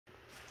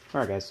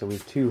Alright guys, so we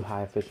have two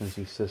high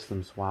efficiency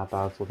system swap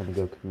outs looking to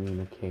go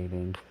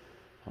communicating.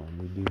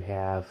 We do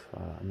have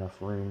enough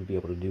room to be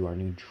able to do our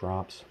new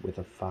drops with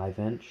a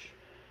 5-inch.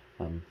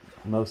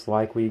 Most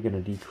likely going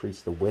to decrease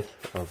the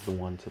width of the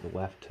one to the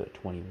left to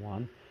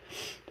 21.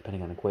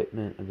 Depending on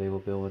equipment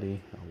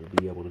availability, we'll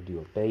be able to do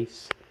a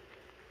base,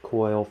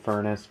 coil,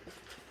 furnace.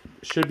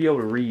 Should be able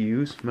to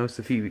reuse most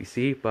of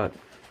PVC, but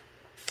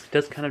it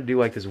does kind of do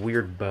like this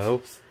weird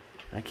bow.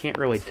 I can't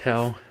really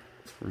tell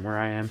from where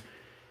I am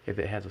if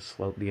it has a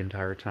slope the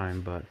entire time,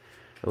 but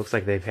it looks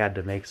like they've had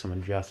to make some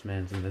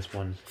adjustments, and this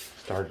one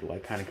started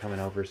like kind of coming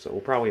over, so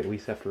we'll probably at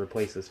least have to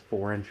replace this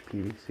 4-inch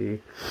PVC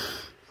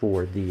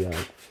for the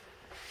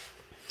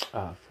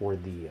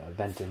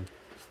venting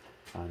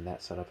on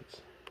that setup.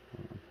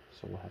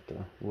 So we'll have to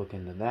look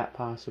into that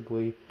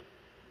possibly.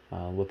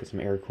 Look at some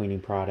air cleaning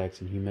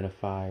products and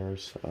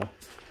humidifiers.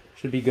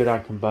 Should be good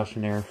on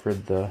combustion air for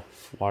the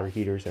water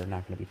heaters. They're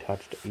not going to be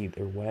touched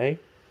either way.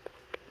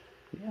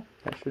 Yeah,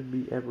 that should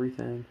be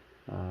everything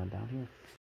down here.